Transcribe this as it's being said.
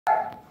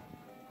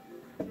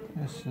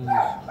This is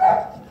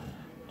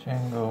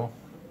Django.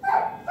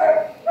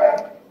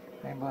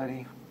 Hey,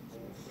 buddy.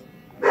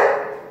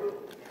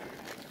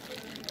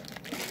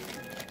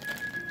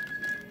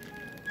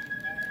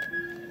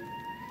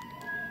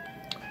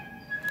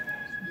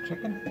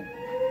 Chicken?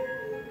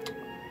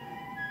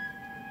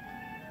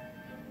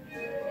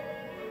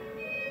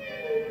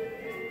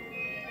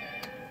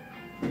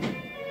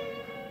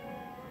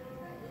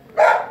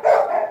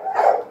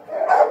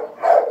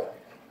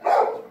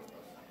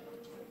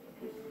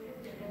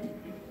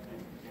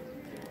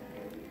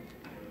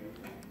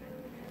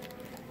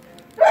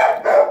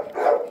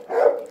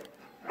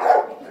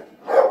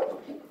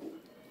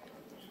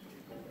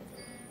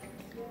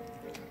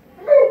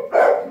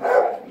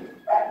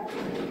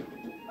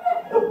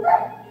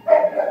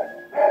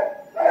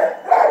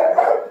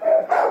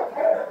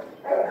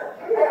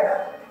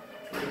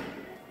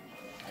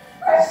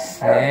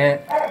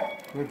 Sit.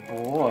 Good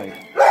boy.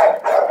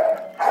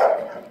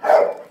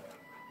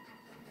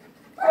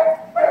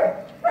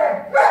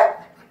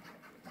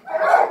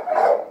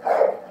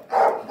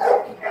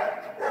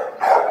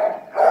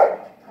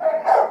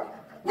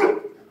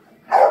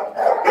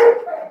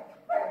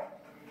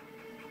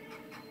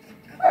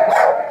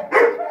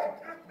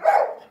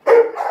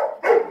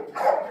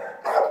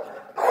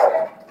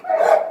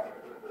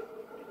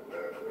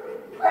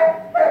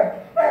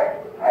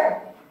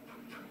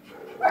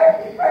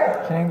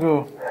 Django,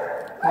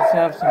 let's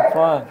have some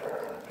fun.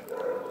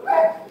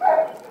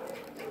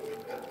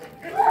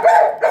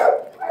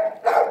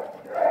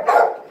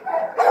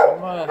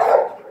 Come on.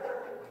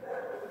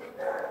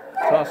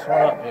 Toss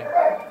one up here.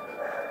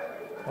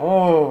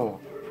 Oh,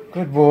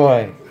 good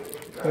boy.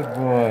 Good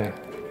boy.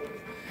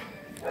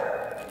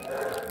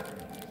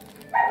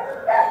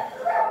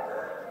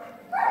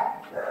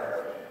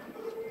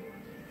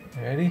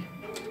 Ready?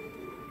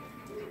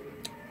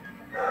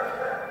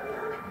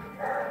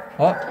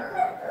 Up.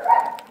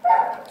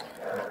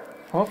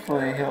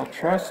 Hopefully he'll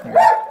trust me.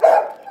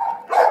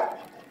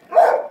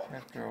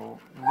 After a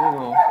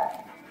little,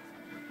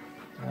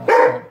 I'll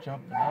start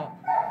jumping up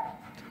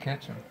to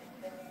catch him.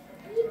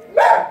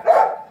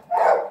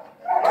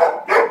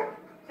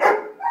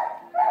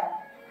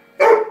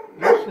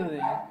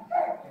 Usually,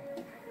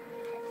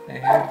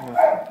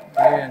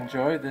 they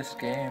enjoy this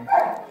game.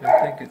 They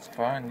think it's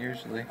fun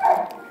usually.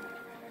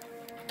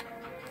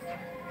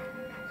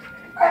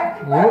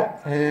 Whoa.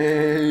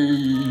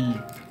 Hey.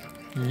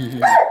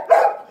 Yeah.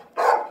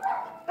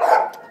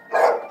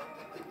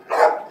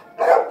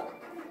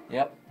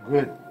 Yep,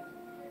 good.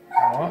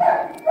 Oh.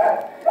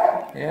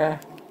 Yeah.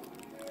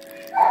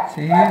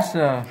 See, he's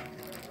I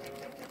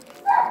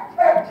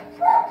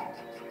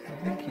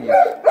think he's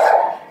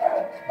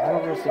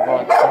nervous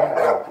about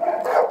something.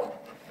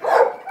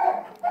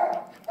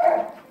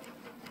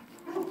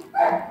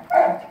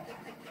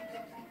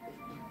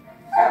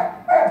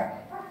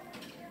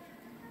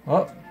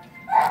 Oh.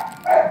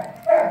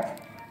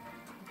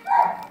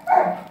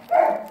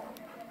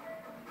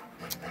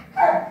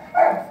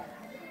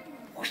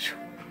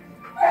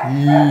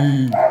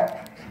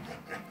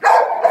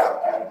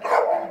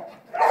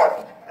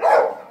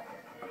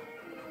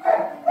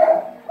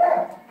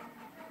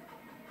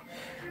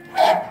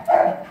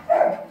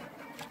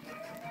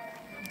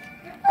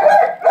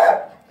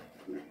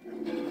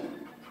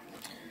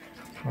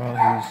 Well,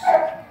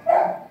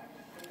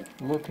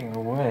 he's looking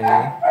away. I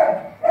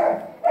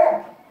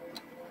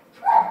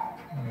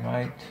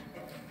might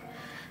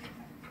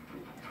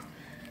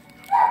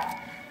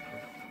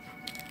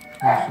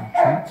do some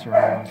treats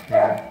around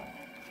here.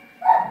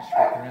 Just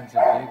for grins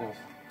and giggles.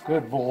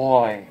 Good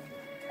boy.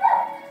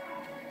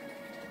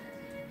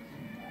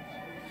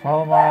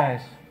 Follow my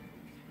eyes.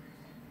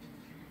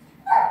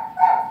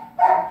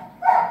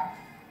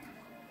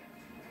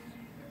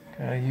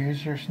 Gotta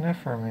use your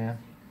sniffer, man.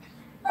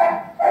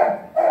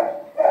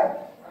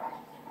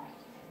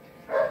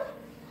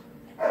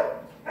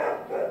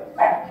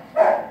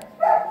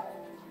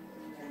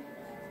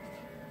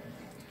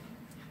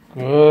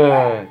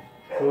 Good.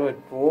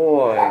 Good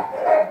boy.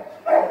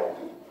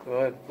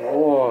 Good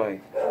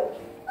boy.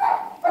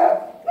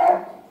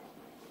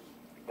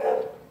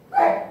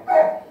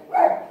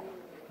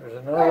 There's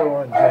another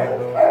one,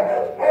 Django.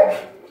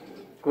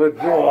 Good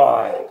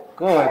boy.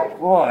 Good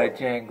boy,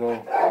 Django.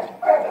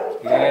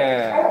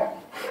 Yeah.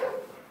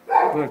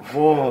 Good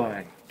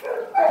boy.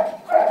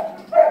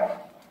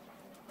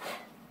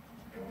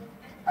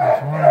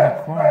 There's one in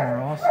the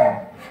corner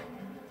also.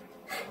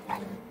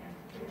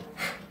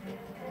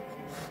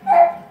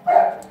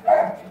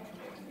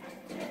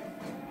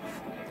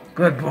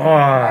 Good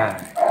boy.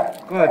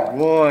 Good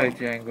boy,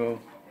 Django.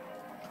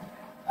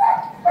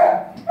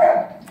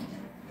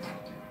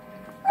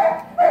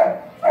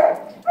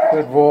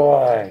 Good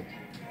boy.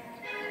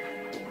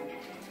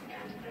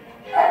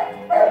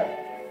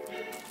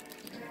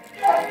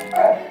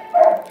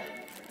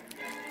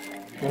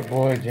 Good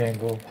boy,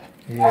 Django.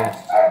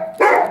 Yes.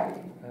 That's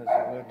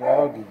a good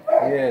doggie.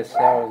 Yes,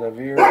 that was a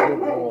very good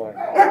boy.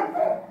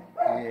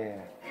 Yeah,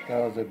 that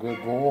was a good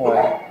boy.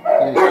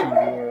 Yes, you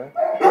were.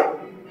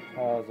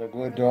 That was a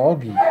good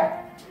doggie.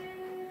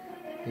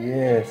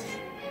 Yes.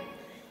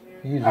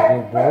 He's a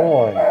good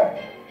boy.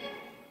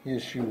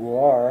 Yes, you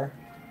are.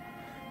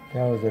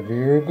 That was a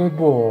very good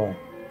boy.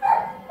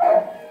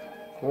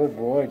 Good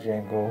boy,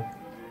 Django.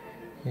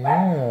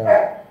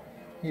 Yeah.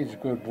 He's a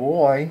good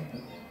boy.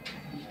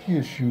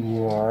 Yes,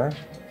 you are.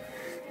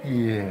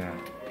 Yeah.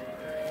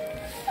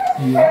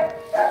 Yeah.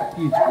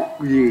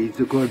 He's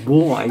a good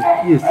boy.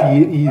 Yes,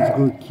 he's a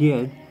good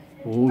kid.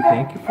 Oh,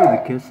 thank you for the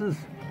kisses.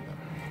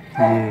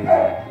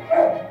 Yeah.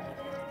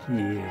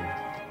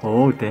 Yeah.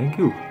 Oh, thank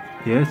you.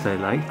 Yes, I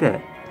like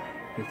that.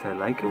 Yes, I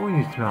like it when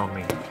you smell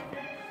me.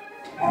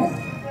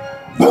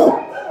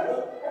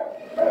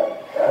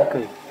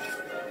 Okay.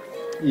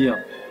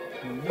 Yeah.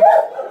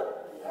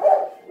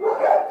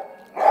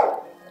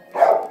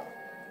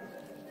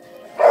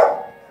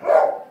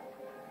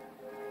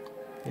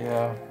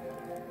 Yeah.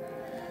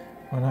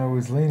 When I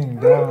was leaning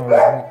down, I was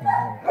making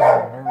him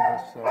kind of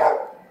nervous, so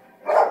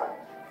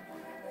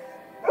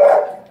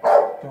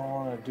don't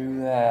want to do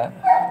that.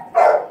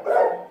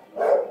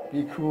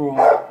 Be cool. Be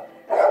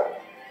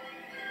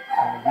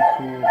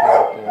cool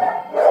about that.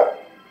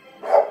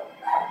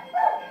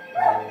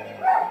 Yeah.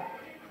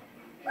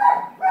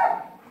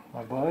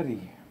 My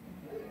buddy.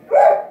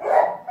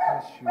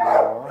 Yes, you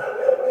are.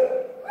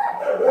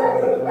 You're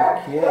a good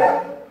kid.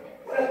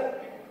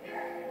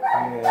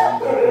 Yeah, he's a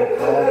good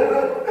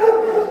dog.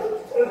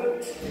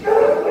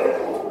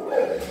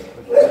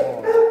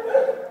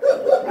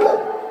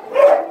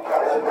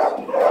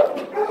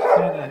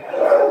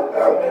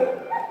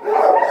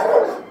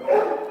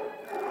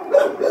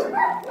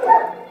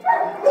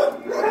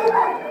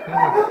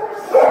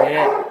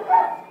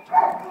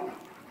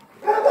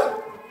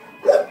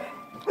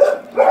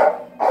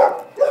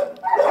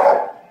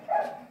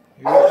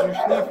 Here's your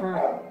sniffer.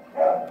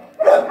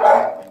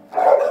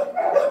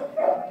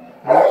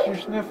 Here's your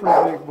sniffer,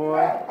 big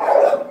boy.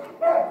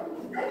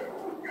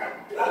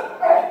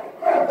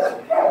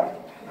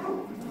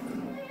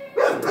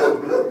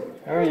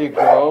 There you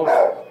go.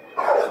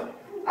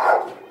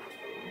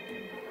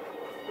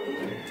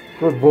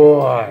 Good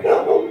boy.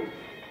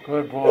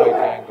 Good boy,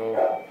 Django.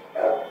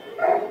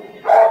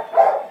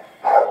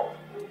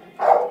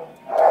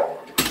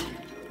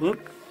 Look.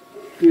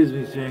 Excuse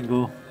me,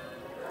 Django.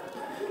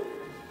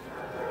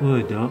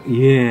 Good dog.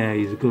 Yeah,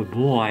 he's a good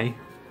boy.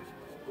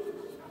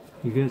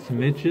 You got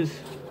some itches?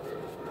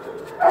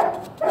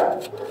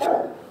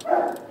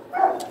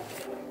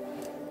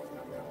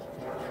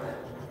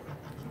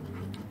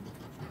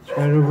 It's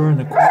right over in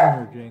the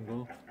corner,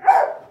 Django.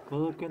 Go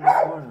look in the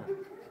corner.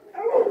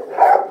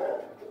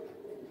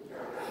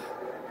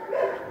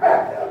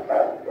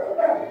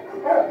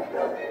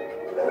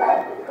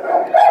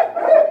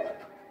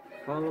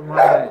 Follow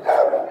my eyes.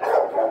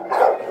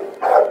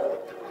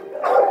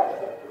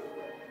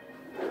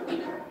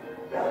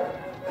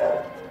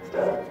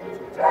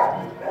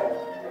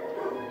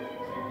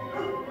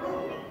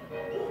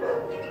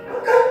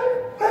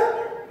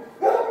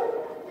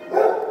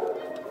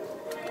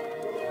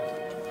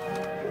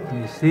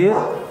 You see it?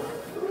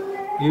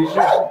 Use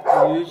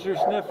your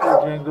sniffer,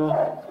 Django.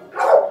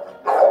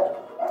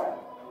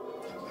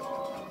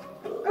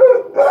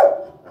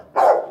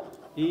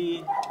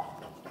 E.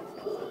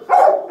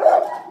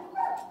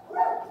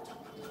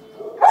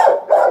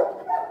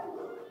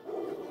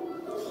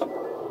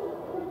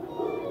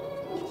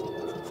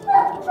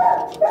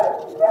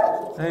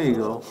 There you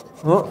go.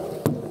 Oh.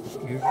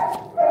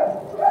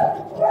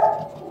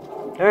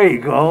 There you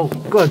go.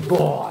 Good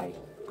boy.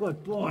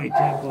 Good boy,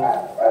 Django.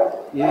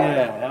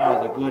 Yeah, that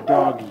was a good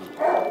doggie.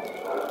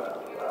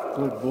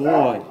 Good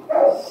boy.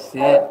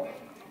 Sit.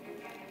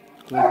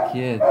 Good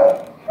kid.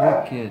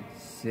 Good kid.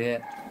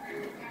 Sit.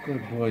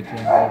 Good boy,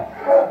 Django.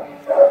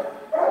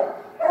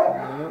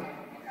 Yep.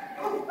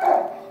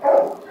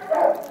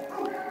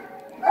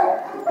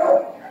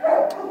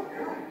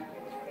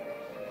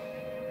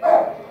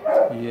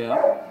 Yeah.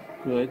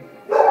 Good.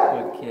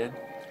 Good kid.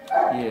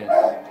 Yes.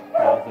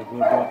 That was a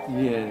good dog.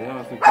 Yeah, that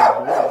was a good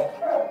boy.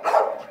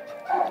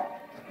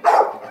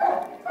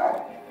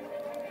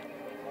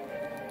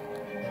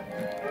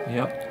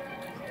 Yep.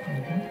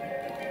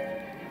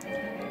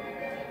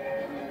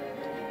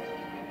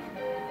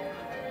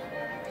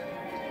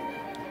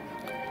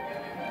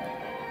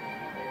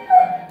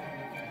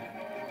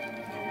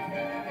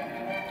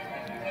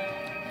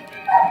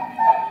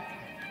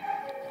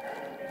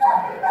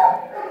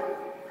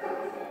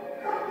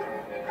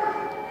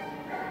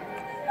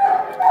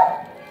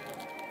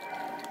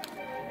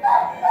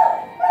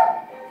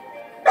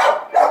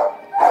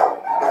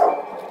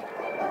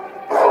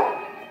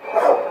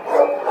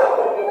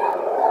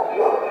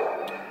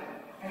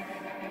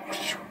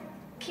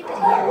 Keep it here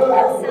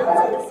and sounds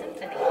of the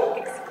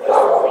symphony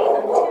exclusively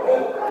on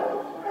tune.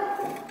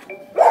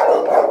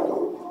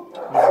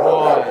 Good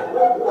boy.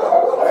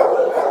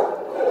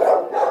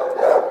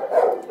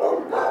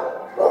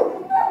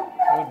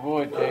 Good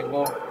boy,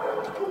 Django.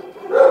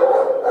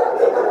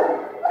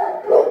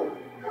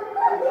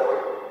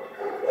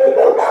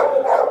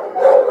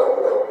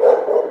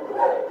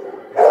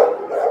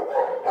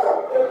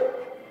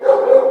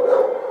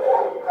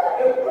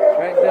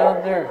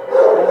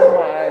 Follow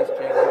my eyes,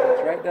 Django.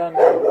 It's right down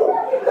there.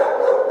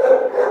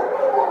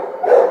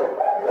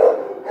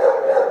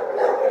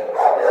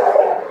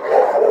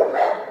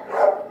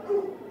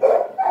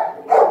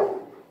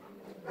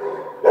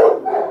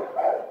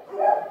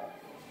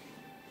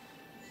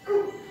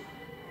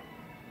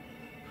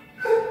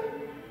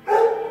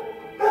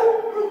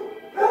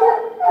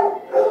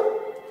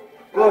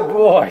 Good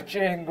boy,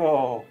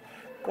 Django.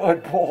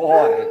 Good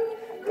boy.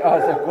 That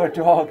was a good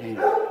doggie.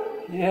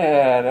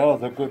 Yeah, that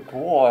was a good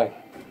boy.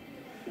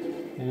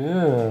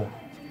 Yeah,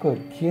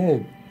 good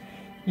kid.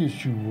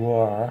 Yes, you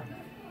are.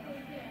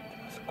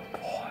 That was a good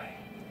boy.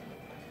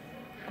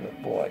 Good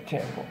boy,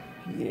 Django.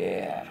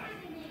 Yeah.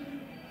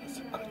 That's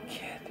a good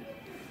kid.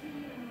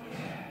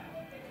 Yeah.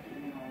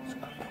 That's a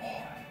good boy.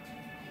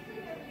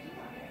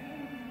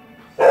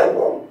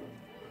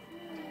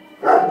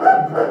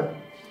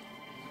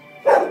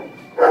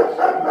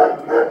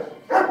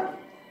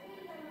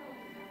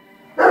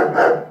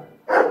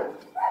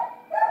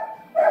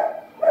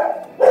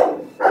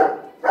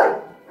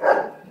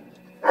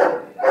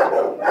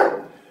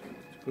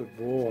 Good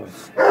boy.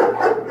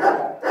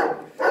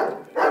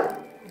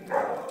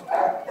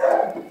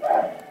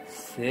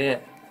 Sit.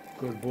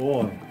 Good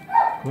boy.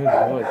 Good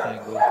boy,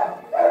 Django.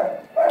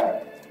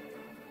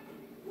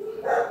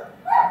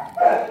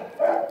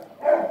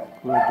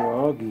 Good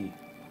doggie.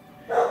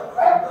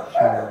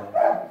 Sure.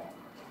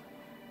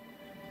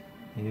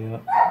 Yeah.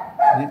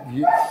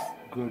 Yes.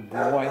 Good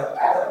boy.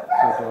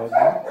 Good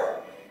doggie.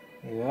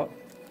 Yep.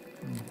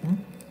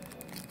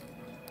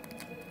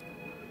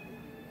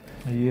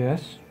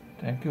 Yes.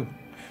 Thank you.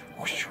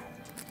 Whoosh.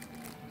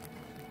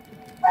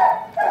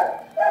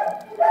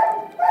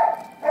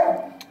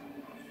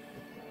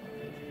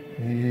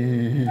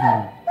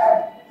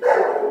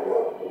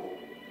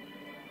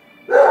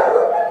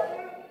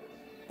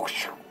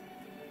 Whoosh.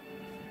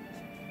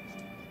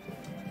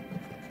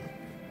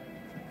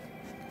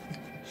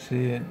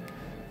 See it?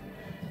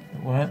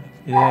 It went?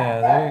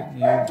 Yeah, there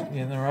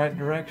you're in the right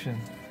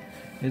direction.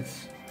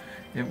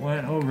 It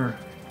went over.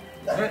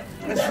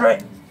 That's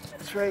right.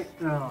 That's right.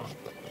 Oh.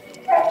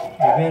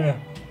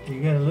 You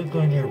gotta look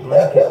on your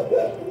blanket.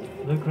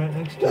 Look right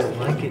next to your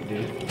blanket,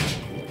 dude.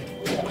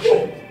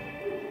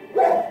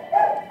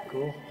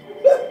 Cool.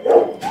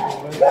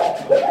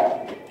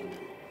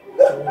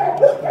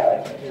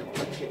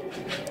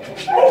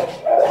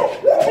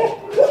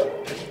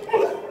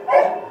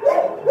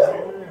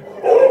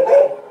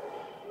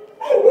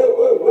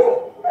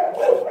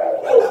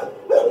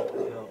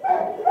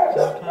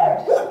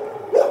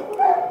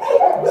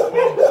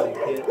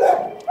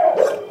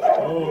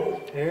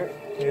 Here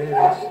it is.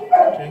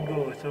 Django,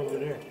 it's over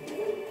there.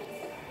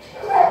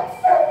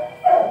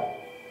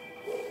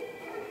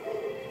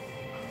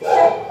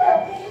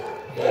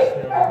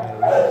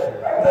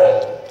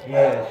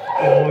 Yes,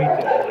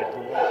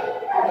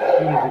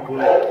 he's a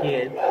good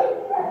kid.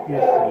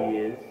 Yes, he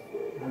is.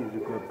 He's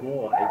a good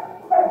boy. Yeah.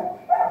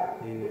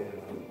 He's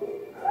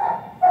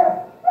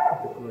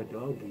a good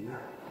doggie.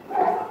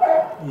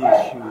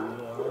 Yes, you are.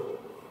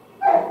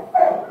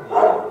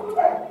 Yeah.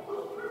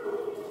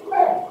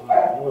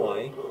 Good boy.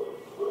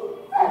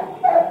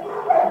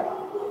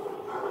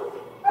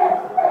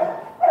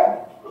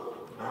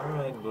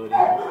 Alright, buddy.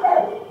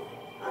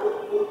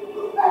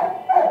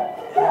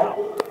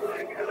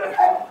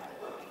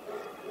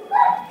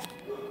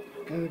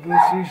 Gotta go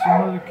see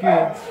some other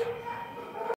kids.